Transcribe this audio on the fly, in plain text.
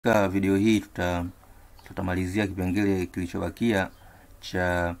Katika video hii tutamalizia kipengele kilichobakia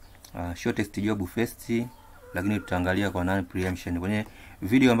cha shortest job first, lakini tutaangalia kwa non preemption. Kwenye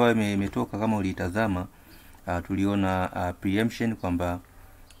video ambayo imetoka, kama uliitazama, tuliona preemption kwamba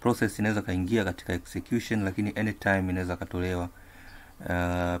process inaweza kaingia katika execution, lakini anytime inaweza katolewa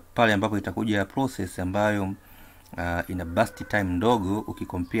pale ambapo itakuja process ambayo ina burst time ndogo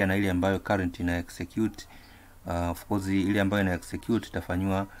ukikompare na ile ambayo current ina execute. Of course ile ambayo ina execute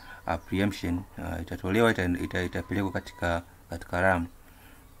itafanywa preemption, itatolewa, itapelekwa katika RAM.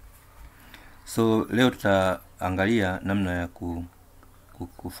 So leo tutaangalia namna ya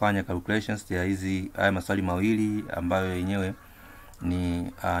kufanya calculations ya haya maswali mawili ambayo yenyewe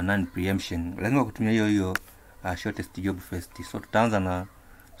ni non preemption. Lazima kutumia hiyo shortest job first. So tutaanza na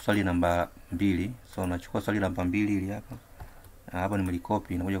swali namba 2. So nachukua swali namba 2 ili hapa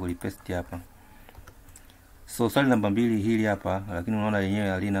nimelicopy na kuja kulipaste hapa. So swali namba 2 hili hapa, lakini unaona yenyewe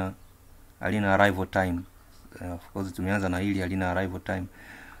halina arrival time. Of course tumeanza na hili halina arrival time.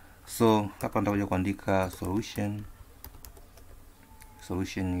 So hapa nitakuja kuandika solution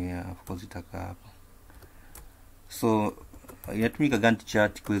of course itakaa hapa. So inatumika Gantt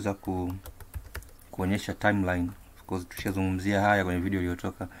chart kuweza kuonyesha timeline. Of course tushazungumzia haya kwenye video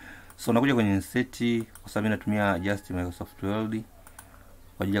iliyotoka. So nakuja kwenye insert, kwa sababu natumia just Microsoft Word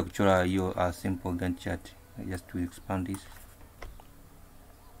kwa ajili ya kuchora hiyo simple Gantt chart. Just to expand this.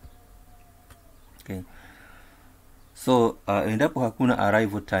 Okay. So endapo hakuna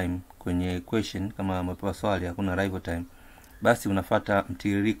arrival time kwenye question, kama umepewa swali hakuna arrival time, basi unafuata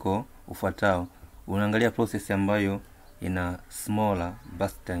mtiririko ufuatao. Unaangalia process ambayo ina smaller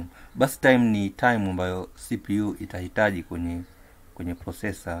burst time. Burst time ni time ambayo CPU itahitaji kwenye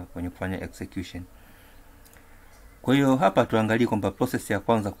processor kwenye kufanya execution. Kwa hiyo hapa tuangalie kwamba process ya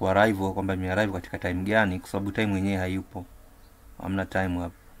kwanza ku arrive, kwamba imearrive katika time gani, kwa sababu time yenyewe hayupo, hamna time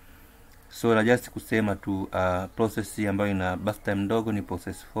hapa. So na just kusema tu process ambayo ina burst time ndogo ni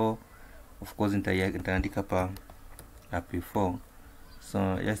process 4. Of course nitaandika hapa P4.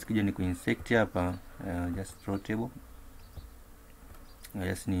 So just kija ni kuinsert hapa, just draw table.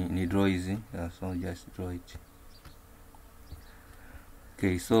 Just ni draw hizi, so just draw it.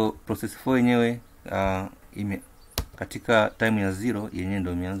 Okay, so process 4 yenyewe katika time ya 0 yenyewe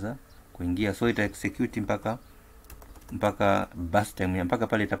ndio imeanza kuingia, so ita execute mpaka burst time, mpaka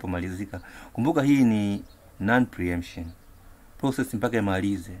pale itapomalizika. Kumbuka hii ni non preemption process, mpaka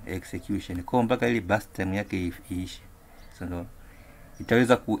imalize execution, kwa mpaka ile burst time yake iishe, so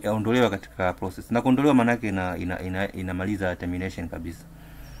itaweza kuondolewa katika process. Na kuondolewa maana yake inamaliza termination kabisa.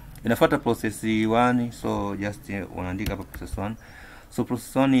 Inafuata process 1. So just unaandika hapa process 1. So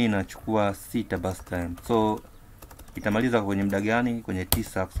process 1 inachukua 6 burst time. So itamaliza kwenye muda gani? Kwenye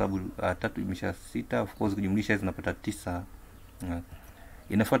 9, kwa sababu 3 jumlisha 6, of course kujumlisha hizo unapata 9.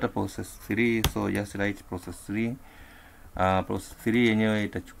 Inafuata process 3. So just write process 3. Process 3 yenyewe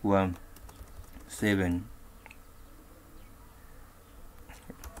itachukua 7.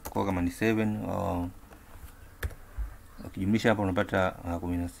 Kwa kama ni 7, ukijumlisha hapa unapata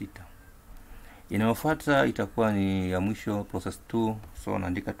 16. Inayofuata itakuwa ni ya mwisho process 2. So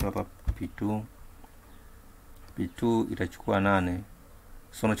naandika tu hapa P2 itachukua 8.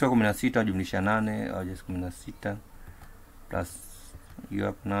 So unachukua 16 jumlisha 8 au just 16 plus hiyo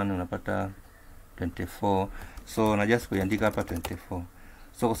hapa 8 unapata 24. So na just kuandika hapa 24.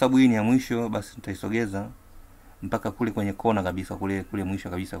 So kwa sababu hii ni ya mwisho, basi nitaisogeza mpaka kule kwenye kona kabisa, kule mwisho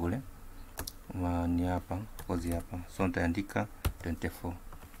kabisa kule. Ni hapa, kozi hapa. So nitaandika 24.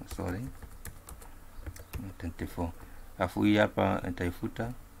 Sorry. 24. Alafu hii hapa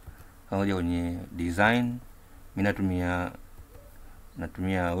nitaifuta. Ngoja kwenye design. Mimi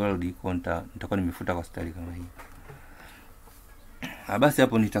natumia Word, kwa nitakuwa nimefuta kwa style kama hii. Basi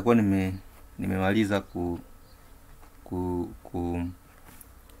hapo nitakuwa nimemaliza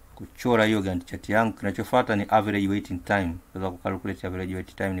kuchora hiyo Gantt chart yangu. Kinachofuata ni average waiting time. Tunaweza kucalculate average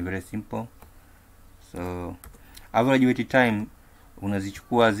waiting time, ni very simple. So average waiting time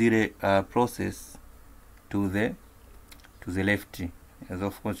unazichukua zile process to the left. As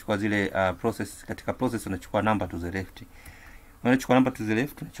of course chukua zile process, katika process unachukua number to the left. Unachukua number to the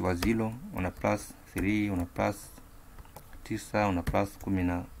left, unachukua 0, una plus 3, una plus 9, una plus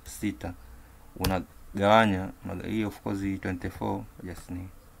 16. Unagawanya hiyo, of course 24 just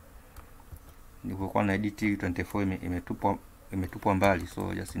nilipokuwa na edit 24 imetupwa mbali,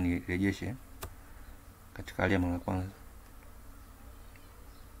 so just nirejeshe katika hali ya mara kwanza.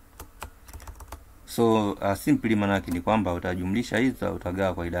 So simply maana yake ni kwamba utajumlisha hizo,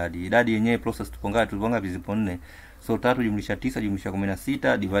 utagawa kwa idadi yenyewe. Process tulipanga vizipo 4. So 3 jumlisha 9 jumlisha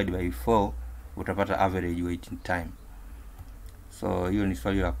 16 divide by 4, utapata average waiting time. So hiyo ni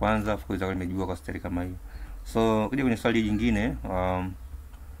swali la kwanza, of course nimejibu kwa stari kama hiyo. So kuja kwenye swali jingine,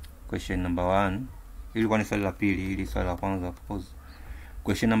 question number 1. Hili kwa ni swali la pili, hili swali la kwanza of course.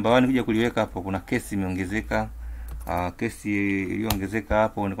 Question number 1 kuja kuliweka hapo, kuna kesi imeongezeka. Kesi iliyoongezeka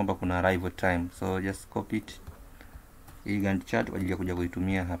hapo ni kwamba kuna arrival time. So just copy it hii Gantt chart kwa ajili ya kuja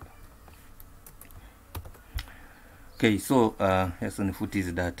kuitumia hapa. Okay, so yes, nifuti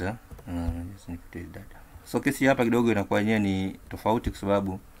hizi data. So kesi hapa kidogo inakuwa yenyewe ni tofauti kwa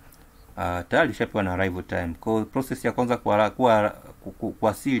sababu tayari ishapewa na arrival time. Kwa process ya kwanza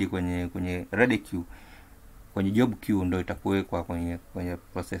kuwasili kwenye ready queue, kwenye job queue ndio itakuwekwa kwenye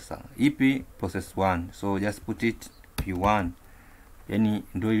processor. Ipi? Process 1. So just put it P1. Yani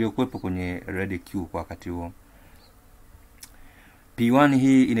ndio iliyokuwepo kwenye ready queue kwa wakati huo. P1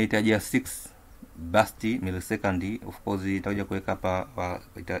 hii inahitaji 6 burst millisecond. Of course itakuja kuweka hapa,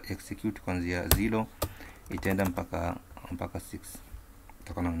 ita execute kuanzia 0 itaenda mpaka 6.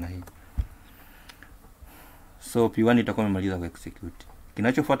 Itakuwa namna hii. So P1 itakuwa imemaliza ku execute.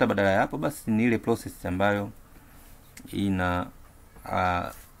 Kinachofuata badala ya hapo basi ni ile process ambayo ina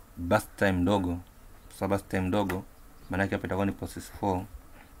burst time ndogo. So burst time ndogo maana yake hapa itakuwa ni process 4.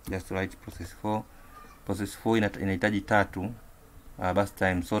 Just write process 4. Process 4 inahitaji 3 burst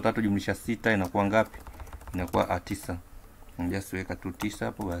time. So 3 jumlisha 6 inakuwa ngapi? Inakuwa 9. Just weka tu 9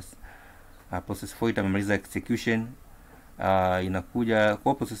 hapo basi. Process 4 itamaliza execution. Inakuja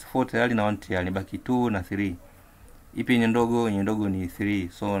kwa process 4 tayari na 1 tayari, ni baki 2 na 3. Ipi yenye ndogo? Yenye ndogo ni 3.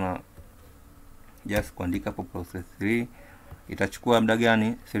 So na just kuandika hapo process 3 itachukua muda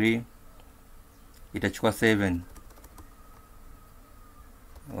gani? 3 itachukua 7.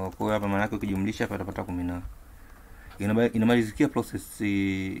 Kwa hapa maana yake ukijumlisha hapa utapata 10. Inamalizikia process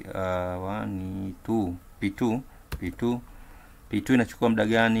 1 2 P2 inachukua muda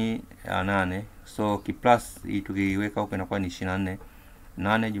gani? 8. So kiplus hii tukiweka huko inakuwa ni 24.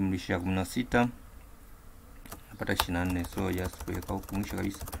 8 jumlisha 16 napata 24. So just kuweka huko mwisho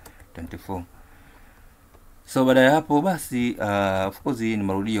kabisa 24. So baada ya hapo basi of course hii ni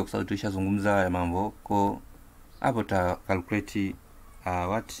marudio kwa sababu tulishazungumza ya mambo. Kwa hapo ta calculate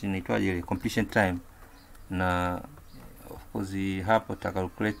what inaitwaje ile completion time, na of course hapo ta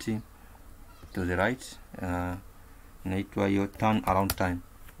calculate to the right inaitwa hiyo turn around time.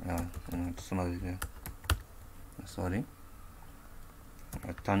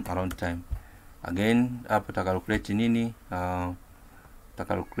 Turn around time. Again hapo ta calculate nini? Ta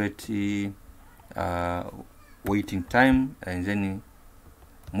calculate waiting time, and then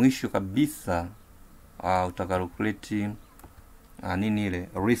mwisho kabisa uta calculate nini ile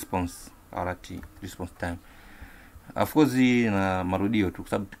response time. Of course na marudio tu kwa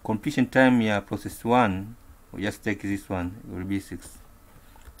sababu completion time ya process 1, we just take this one, it will be 6.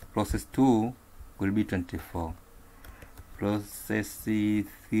 Process 2 will be 24. Process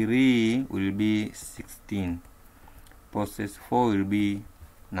 3 will be 16. Process 4 will be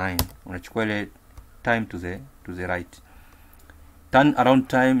 9. Unachukua ile time to the right. Turn around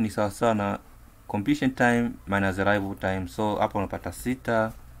time ni sawa sawa na completion time minus arrival time. So hapo unapata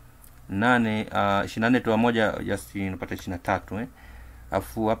 6 8 24 toa moja just unapata 23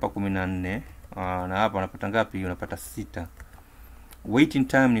 afu hapa 14 na hapa unapata ngapi? Unapata 6. Waiting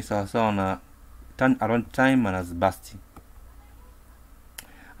time ni sawa sawa na turn around time minus burst.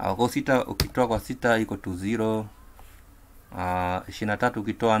 Kwa 6 ukitoa kwa 6 iko to 0. 23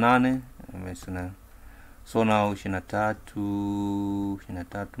 ukitoa 8 umesema. So now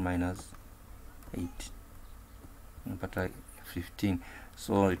 23 minus 8 unapata 15.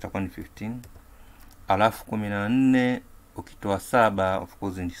 So itakuwa ni 15. Alafu 14 ukitoa 7, of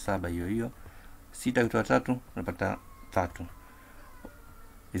course ni 7 hiyo hiyo. 6 ukitoa 3 unapata 3.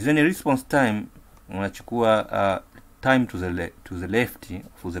 Then response time unachukua time to the left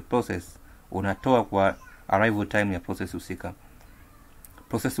of the process, unatoa kwa arrival time ya process husika.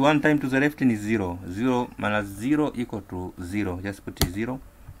 Process 1 time to the left ni 0. 0 minus 0 equal to 0. Just put 0.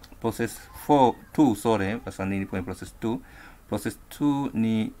 Process 2, sorry, sasa nini kwa process 2? Process 2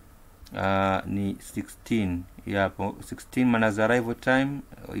 ni 16. Hapo 16 minus arrival time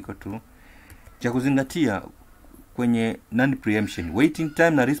equal to, cha kuzingatia kwenye non preemption, waiting time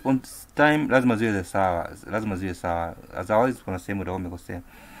na response time lazima ziwe sawa, otherwise kuna sehemu ndio umekosea.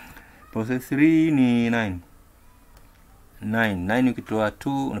 Process 3 ni 9 ukitoa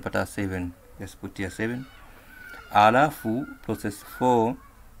 2 unapata 7. Just put here 7. Alafu process 4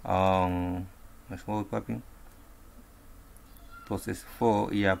 nasema wapi? Process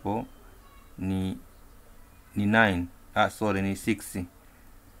 4 hapo ni 9. Sorry, ni 6.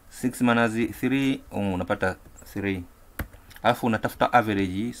 6 minus 3 unapata 3. Alafu unatafuta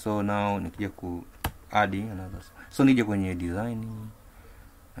average. So now nikija add another. So nije kwenye design,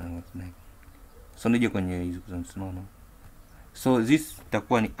 so nije kwenye hizo no. So this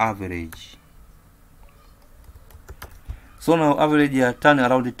itakuwa ni average. So now average ya turn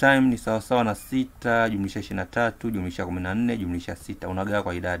around time ni sawa sawa na 6 jumlisha 23 jumlisha 14 jumlisha 6. Unagawa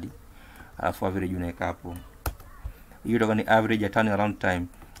kwa idadi, alafu average unaweka hapo. Hiyo itakuwa ni average ya turn around time,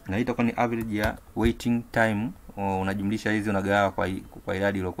 na hii itakuwa ni average ya waiting time. Unajumlisha hizi unagawa kwa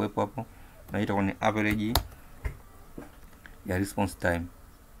idadi iliyokuwepo hapo, na hii itakuwa ni average ya response time.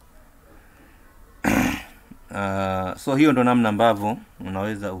 So hiyo ndo namna ambavyo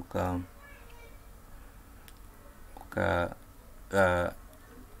unaweza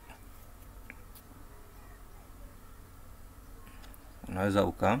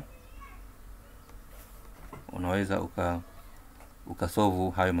unaweza ukasolve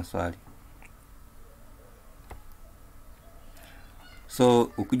hayo maswali. So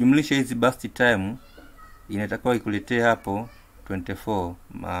ukijumlisha hizi burst time inatakiwa ikuletee hapo 24,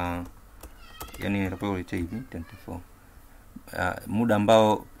 yani inatakiwa kuletea hivi 24 muda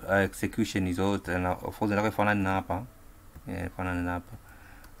ambao execution hizo na of course inataka ifanane na hapa, ifanane na hapa,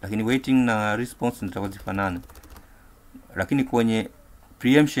 lakini waiting na response zitakuwa zifanane. Lakini kwenye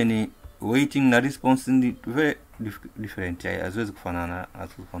preemption waiting na response ni very different, haziwezi kufanana.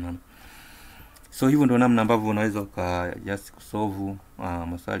 So hivyo ndio namna ambavyo unaweza just kusolve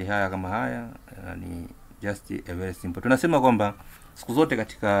maswali haya kama haya. Ni just a very simple. Tunasema kwamba siku zote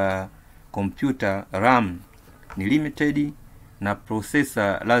katika computer RAM ni limited na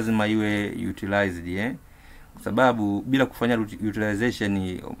processor lazima iwe utilized, kwa sababu bila kufanya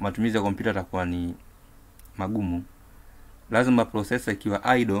utilization matumizi ya computer yatakuwa ni magumu. Lazima processor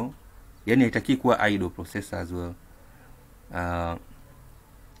ikiwa idle, yani haitaki kuwa idle processor as well.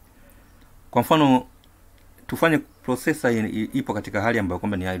 Kwa mfano tufanye processor ipo katika hali ambayo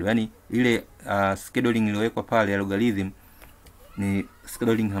kwamba ni idle, yani ile scheduling iliyowekwa pale, algorithm ni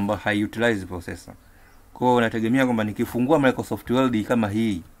scheduling ambayo haiutilize processor. Kwa hiyo nategemea kwamba nikifungua Microsoft Word kama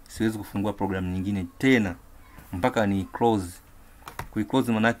hii siwezi kufungua program nyingine tena mpaka ni close.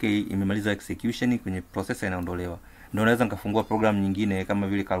 Close maana yake imemaliza execution, kwenye processor inaondolewa, ndio naweza nikafungua program nyingine kama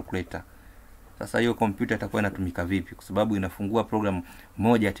vile calculator. Sasa hiyo computer itakuwa inatumika vipi? Kwa sababu inafungua program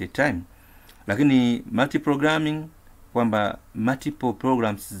moja at a time. Lakini multi-programming, kwamba multiple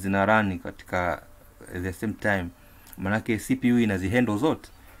programs zina run katika the same time, maana yake CPU inazihandle zote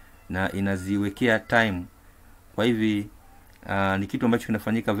na inaziwekea time. Kwa hivi ni kitu ambacho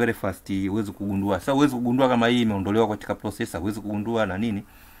kinafanyika very fast, uweze kugundua. Sasa uweze kugundua kama hii imeondolewa katika processor, uweze kugundua na nini,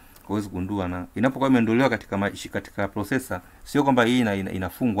 uweze kugundua. Na inapokuwa imeondolewa katika processor, sio kwamba hii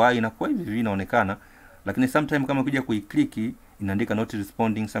inafungwa, inakuwa hivi inaonekana, lakini sometime kama kuja kuiclick inaandika not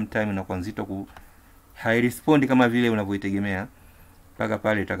responding, sometime inakuwa nzito hai respond kama vile unavyoitegemea mpaka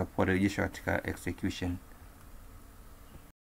pale itakaporejeshwa katika execution.